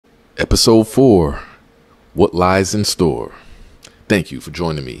Episode 4, What Lies in Store. Thank you for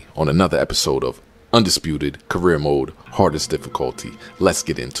joining me on another episode of Undisputed, Career Mode, Hardest Difficulty. Let's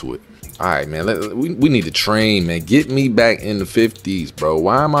get into it. Alright, man, we need to train, man. Get me back in the 50s, bro.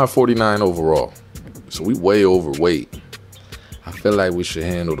 Why am I 49 overall? So we way overweight. I feel like we should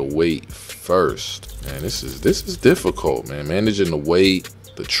handle the weight first. Man, this is difficult, man. Managing the weight,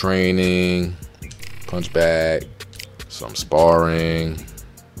 the training, punch bag, some sparring,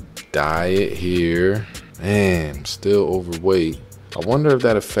 diet here. Man, I'm still overweight. I wonder if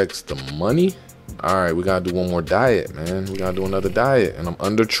that affects the money. All right, we gotta do one more diet, man. We gotta do another diet, and I'm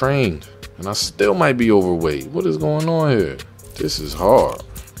undertrained, and I still might be overweight. What is going on here? This is hard,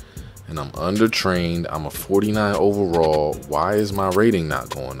 and I'm undertrained. I'm a 49 overall. Why is my rating not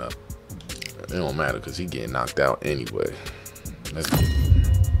going up? It don't matter because he getting knocked out anyway. Let's go.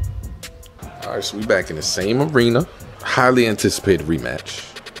 All right, so we back in the same arena. Highly anticipated rematch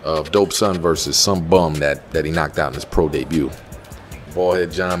of Dopeson versus some bum that he knocked out in his pro debut.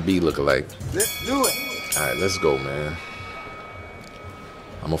 Ballhead John B lookalike. Let's do it. All right, let's go, man.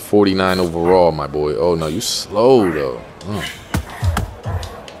 I'm a 49 overall, my boy. Oh, no, you slow, though.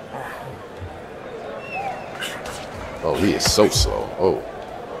 Oh, he is so slow. Oh.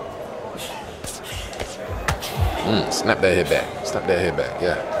 Snap that head back. Snap that head back,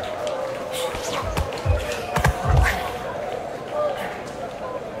 yeah.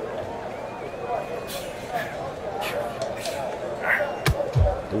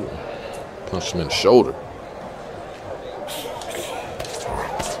 Ooh. Punch him in the shoulder.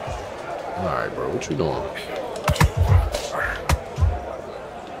 All right, bro, what you doing?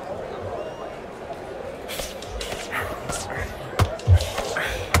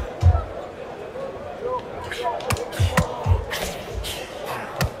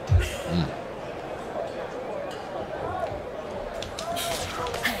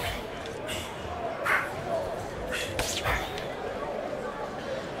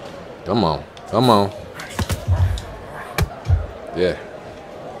 Come on, come on. Yeah.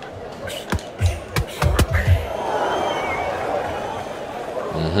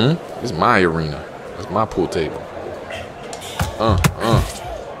 It's my arena. It's my pool table.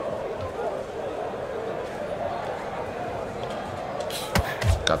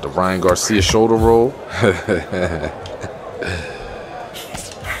 Got the Ryan Garcia shoulder roll.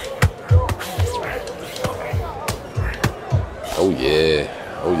 Oh yeah.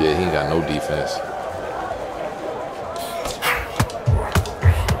 Oh yeah, he ain't got no defense.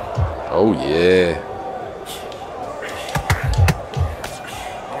 Oh yeah.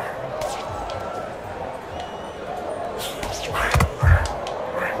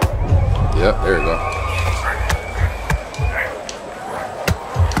 Yep, there you go.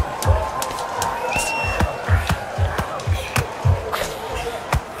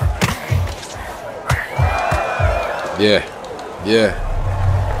 Yeah, yeah.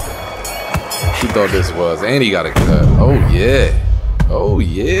 He thought this was, and he got a cut. Oh yeah, oh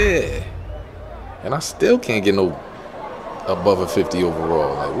yeah. And I still can't get no above a 50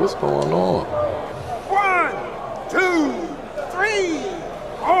 overall. Like, what's going on? 1, 2, 3,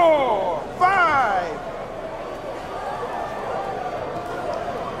 4, 5.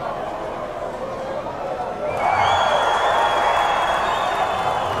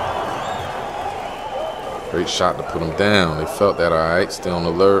 Great shot to put him down. They felt that all right. Still on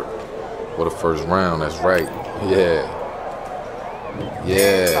alert. For the first round, that's right. Yeah.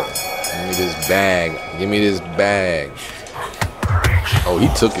 Yeah. Give me this bag. Give me this bag. Oh, he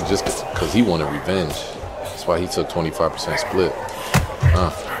took it just because he wanted revenge. That's why he took 25% split.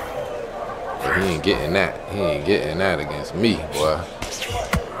 But he ain't getting that. He ain't getting that against me, boy.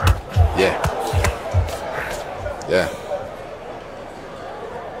 Yeah. Yeah.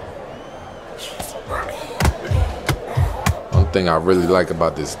 Thing I really like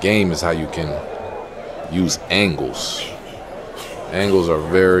about this game is how you can use angles. Angles are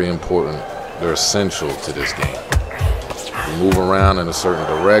very important. They're essential to this game. You move around in a certain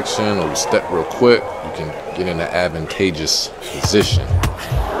direction or you step real quick, you can get in an advantageous position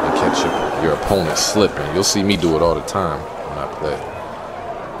and catch your opponent slipping. You'll see me do it all the time when I play.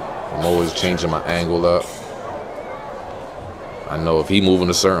 I'm always changing my angle up. I know if he moving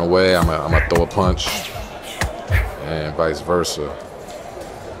a certain way, I'm gonna throw a punch. And vice versa.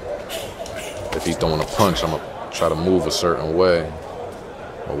 If he's throwing a punch, I'm gonna try to move a certain way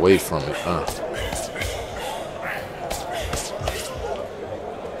away from it.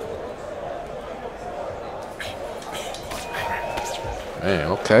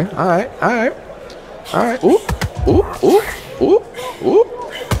 Man, okay. All right, all right. All right. Ooh, ooh, ooh, ooh, ooh.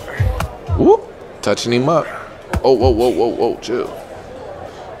 Ooh. Touching him up. Oh, whoa, whoa, whoa, whoa, chill.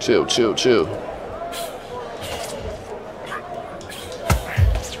 Chill, chill, chill.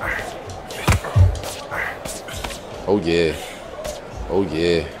 Oh, yeah. Oh,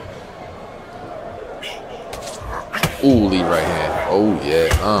 yeah. Ooh, lead right hand. Oh, yeah.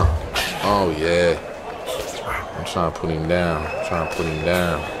 Oh, yeah. I'm trying to put him down. I'm trying to put him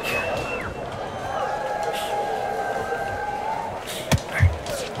down.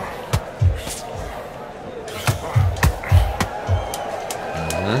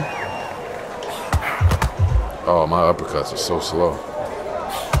 Oh, my uppercuts are so slow.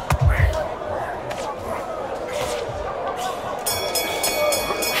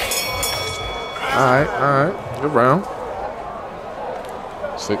 Alright. Good round.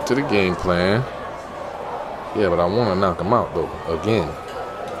 Stick to the game plan. Yeah, but I want to knock him out, though, again.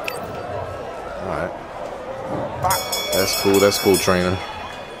 Alright. That's cool, trainer.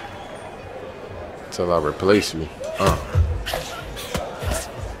 Until I replace you.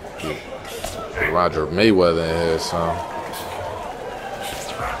 Roger Mayweather in here, son.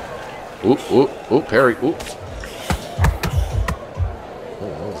 Oop, parry, oop.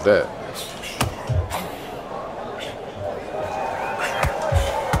 What was that?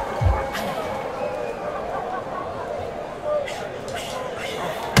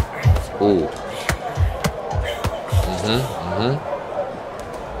 Ooh.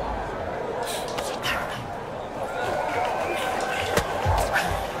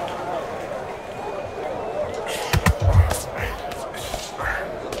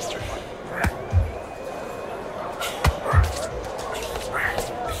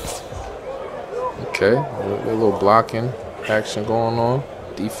 Okay, a little blocking action going on.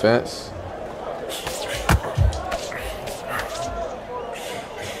 Defense.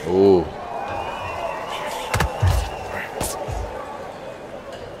 Ooh.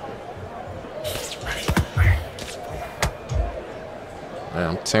 Man,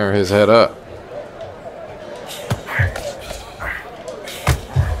 I'm tearing his head up.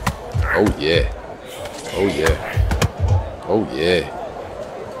 Oh, yeah. Oh, yeah. Oh, yeah.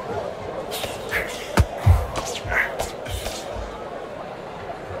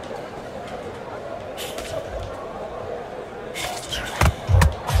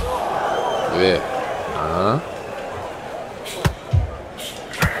 Yeah.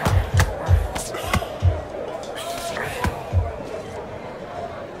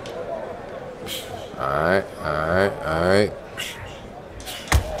 Alright.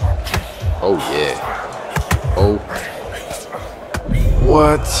 Oh, yeah. Oh.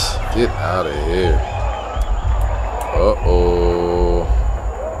 What? Get out of here. Uh-oh.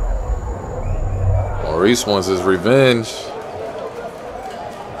 Maurice wants his revenge.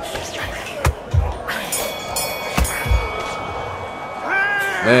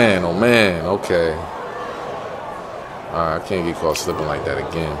 Man, oh man, okay. I can't get caught slipping like that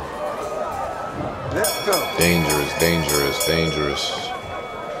again. Let's go. Dangerous.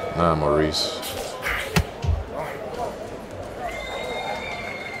 Nah, Maurice.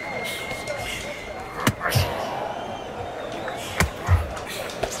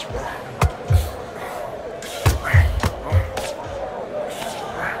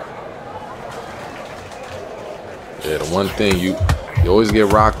 Yeah, the one thing you always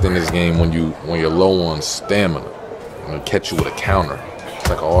get rocked in this game when you're low on stamina. I'm gonna catch you with a counter. It's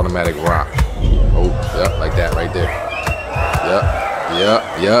like an automatic rock. Oh, yep, like that right there.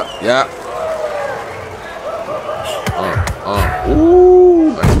 Yep.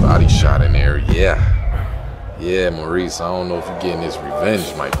 Ooh, nice body shot in there. Yeah, Maurice. I don't know if you're getting this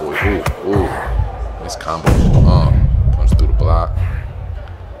revenge, my boy. Ooh, nice combo. Punch through the block.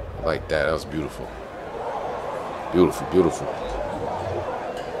 Like that. That was beautiful. Beautiful.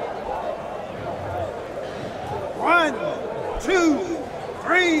 1, 2,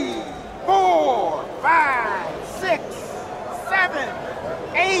 3, 4, 5, 6, 7,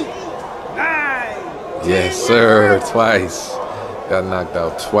 8, 9. Yes, sir. Twice. Got knocked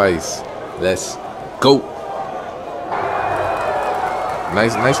out twice. Let's go.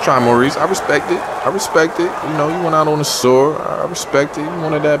 Nice try, Maurice. I respect it. You know, you went out on the sword. I respect it. He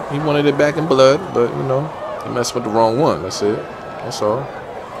wanted it back in blood, but you know, he messed with the wrong one. That's it. That's all.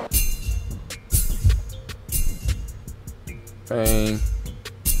 Fame.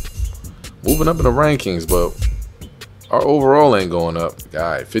 Moving up in the rankings, but our overall ain't going up. All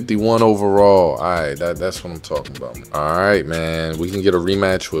right, 51 overall. All right, that's what I'm talking about. All right, man. We can get a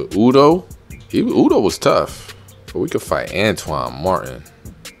rematch with Udo. Udo was tough, but we could fight Antoine Martin.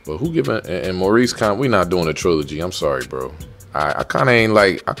 But who giving and Maurice? We not doing a trilogy. I'm sorry, bro. I kind of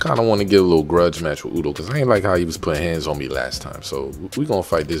want to get a little grudge match with Udo because I ain't like how he was putting hands on me last time. So we gonna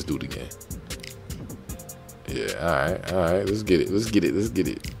fight this dude again. Yeah, all right. Let's get it.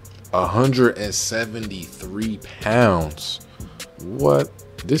 173 pounds. What?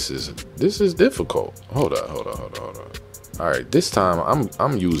 This is difficult. Hold up. All right, this time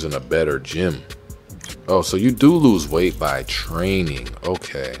I'm using a better gym. Oh, so you do lose weight by training.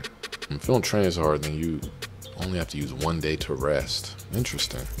 Okay. If you don't train as hard, then you only have to use 1 day to rest.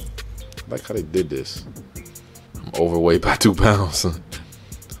 Interesting. I like how they did this. I'm overweight by 2 pounds.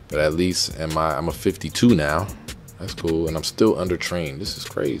 But at least I'm a 52 now. That's cool. And I'm still undertrained. This is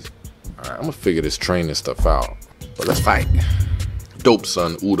crazy. All right, I'm going to figure this training stuff out. But let's fight.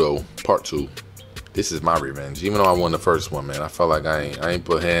 Dopeson Udo Part 2. This is my revenge. Even though I won the first one, man, I felt like I ain't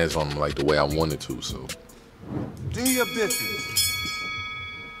put hands on him like the way I wanted to. So Do your business.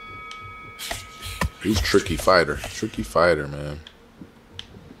 he's tricky fighter. Tricky fighter, man.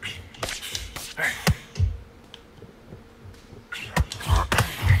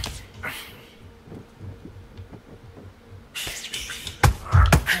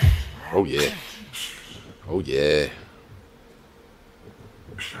 Oh yeah. Oh yeah.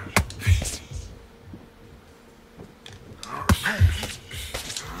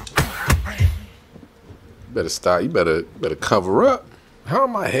 You better stop. You better cover up. How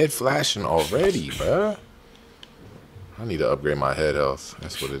am my head flashing already, bruh? I need to upgrade my head health.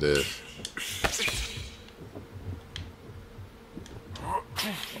 That's what it is.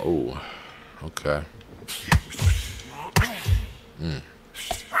 Oh, okay.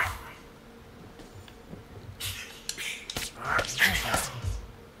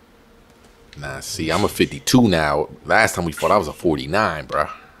 Nah, see, I'm a 52 now. Last time we fought, I was a 49, bruh.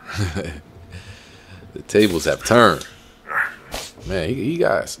 The tables have turned. Man, he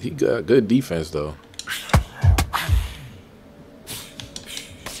got good defense though.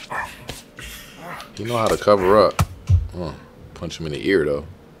 He know how to cover up. Punch him in the ear though.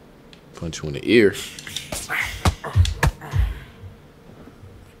 Punch you in the ear.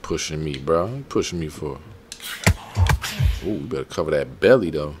 Pushing me, bro. He pushing me for. Ooh, you better cover that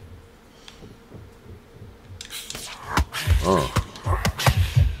belly though.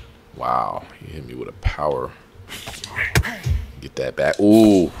 Wow, he hit me with a power. Get that back.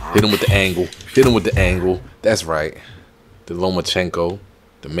 Ooh, hit him with the angle. Hit him with the angle. That's right. The Lomachenko,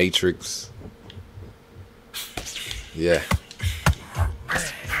 the Matrix. Yeah.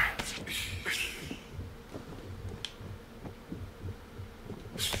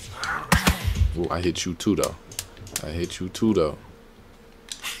 Ooh, I hit you too though.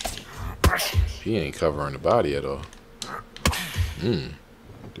 He ain't covering the body at all.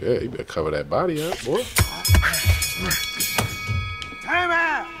 Yeah, you better cover that body up, boy. Time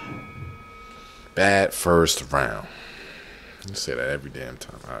out. Bad first round. You say that every damn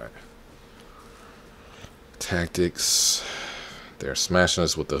time. All right. Tactics. They're smashing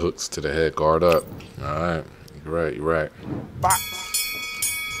us with the hooks to the head. Guard up. All right. You're right. Box.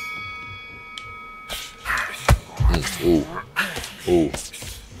 Ooh.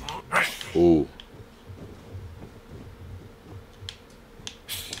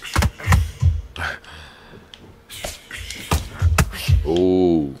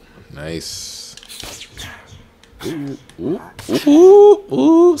 Ooh, nice.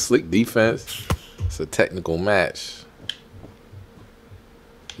 Ooh, slick defense. It's a technical match.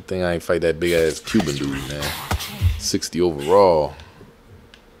 Good thing I ain't fight that big ass Cuban dude, man. 60 overall.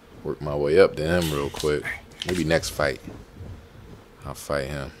 Work my way up to him real quick. Maybe next fight I'll fight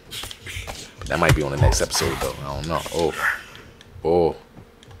him. But that might be on the next episode though. I don't know. Oh.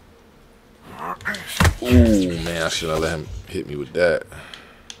 Ooh, man, I should have let him hit me with that.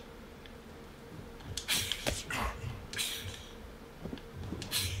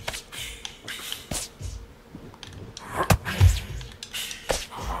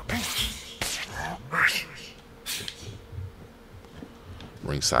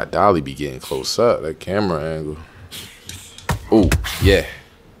 Ringside Dolly be getting close up. That camera angle. Oh, yeah.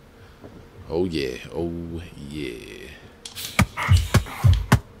 Oh, yeah.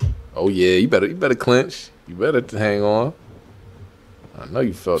 Oh yeah, you better clinch. You better hang on. I know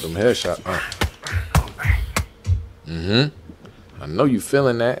you felt them headshot. I know you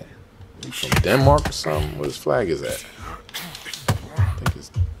feeling that. You from Denmark or something? Where his flag is at? I think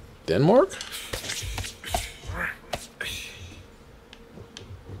it's Denmark.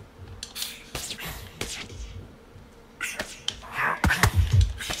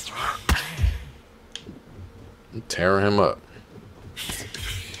 I'm tearing him up.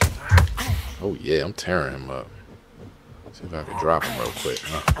 Oh yeah, I'm tearing him up. See if I can drop him real quick.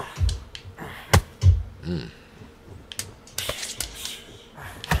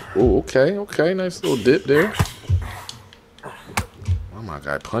 Oh, okay, nice little dip there. Why my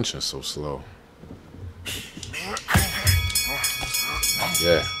guy punching so slow?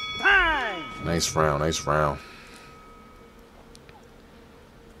 Yeah. Time. Nice round. Nice round.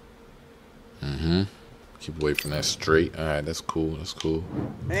 Keep away from that straight. All right, that's cool. That's cool.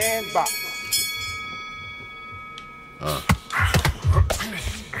 And box. Oh.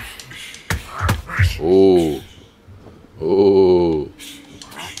 Oh.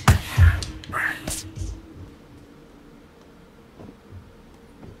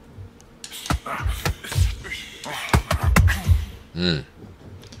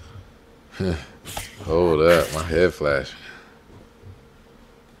 Hold up, my head flash.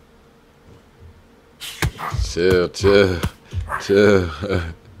 Chill, chill, chill.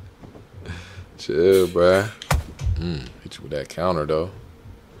 Chill, bruh. Hit you with that counter, though.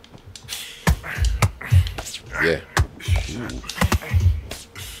 Yeah. Ooh.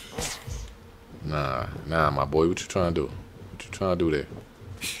 Nah, my boy. What you trying to do? What you trying to do there?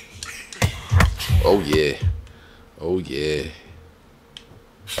 Oh, yeah. Oh, yeah.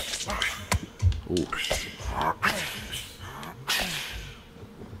 Ooh.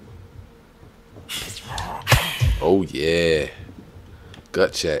 Oh, yeah.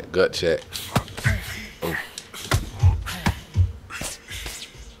 Gut check, gut check. Oh.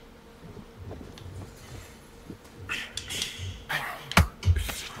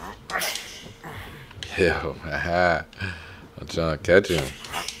 Yo, haha. I'm trying to catch him.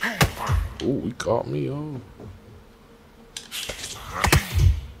 Ooh, he caught me, oh.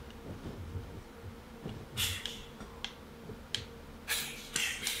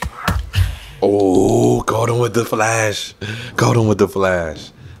 Oh, caught him with the flash. Caught him with the flash.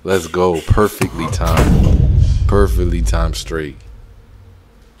 Let's go. Perfectly timed. Perfectly timed straight.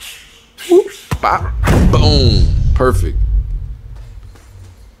 Whoop, bop, boom. Perfect.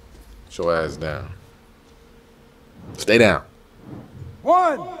 Get your ass down. Stay down.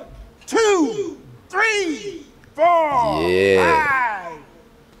 1, 2, 3, 4. Yeah. 5.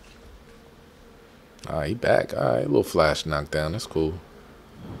 All right, he back. All right, a little flash knockdown. That's cool.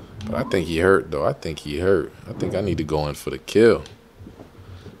 But I think he hurt, though. I think he hurt. I think I need to go in for the kill.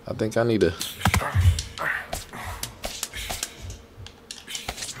 I think I need to...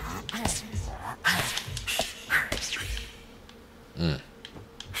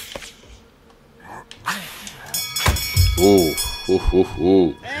 Ooh, ooh, ooh,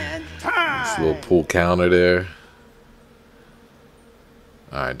 ooh. And This time. little pull counter there.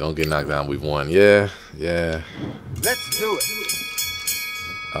 All right, don't get knocked down. We've won. Yeah, yeah. Let's do it.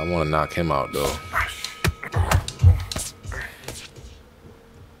 I want to knock him out, though.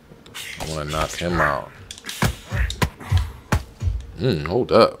 I want to knock him out.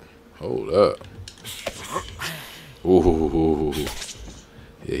 Hold up. Hold up. Ooh.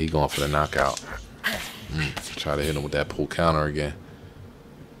 Yeah, he going for the knockout. Try to hit him with that pull counter again.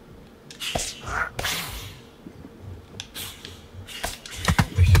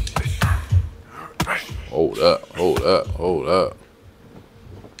 Hold up. Hold up. Hold up.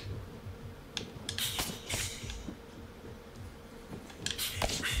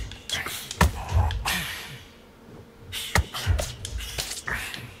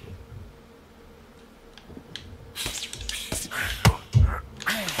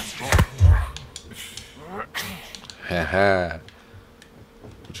 Haha.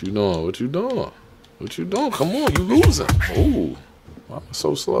 What you doing? What you doing? What you doing? Come on, you losing. Ooh. Why am I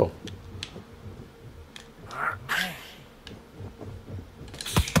so slow?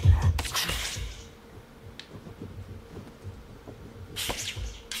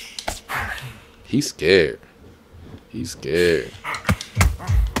 He's scared. He's scared.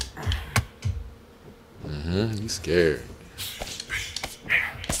 He's scared.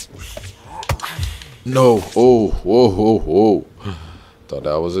 No. Oh, whoa, whoa, whoa.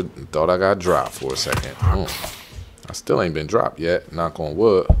 Thought I got dropped for a second. I still ain't been dropped yet. Knock on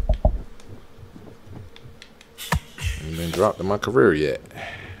wood. Ain't been dropped in my career yet.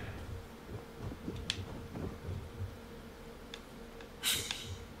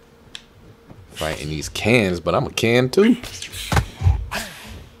 Fighting these cans, but I'm a can too.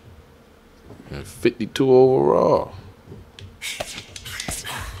 And 52 overall.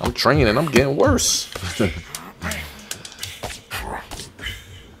 I'm training. I'm getting worse.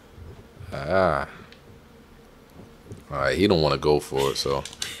 All right, he don't want to go for it, so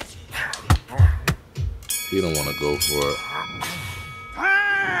he don't want to go for it.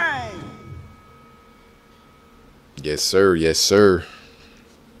 Time. Yes, sir. Yes, sir.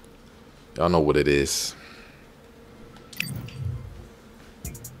 Y'all know what it is.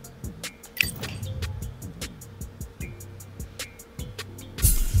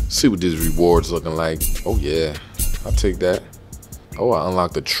 See what this reward's looking like. Oh, yeah. I'll take that. Oh, I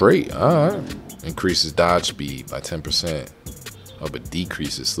unlocked the trait. All right. Increases dodge speed by 10%. Oh, but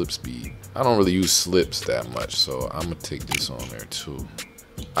decreases slip speed. I don't really use slips that much, so I'm gonna take this on there too.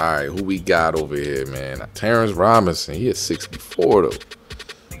 All right, who we got over here, man? Terrence Robinson. He at 64 though.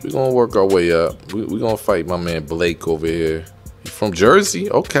 We're gonna work our way up. We're gonna fight my man Blake over here. He's from Jersey.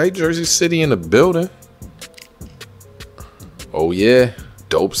 Okay, Jersey City in the building. Oh yeah,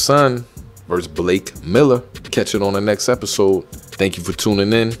 Dopeson versus Blake Miller. Catch it on the next episode. Thank you for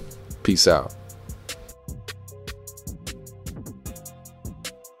tuning in. Peace out.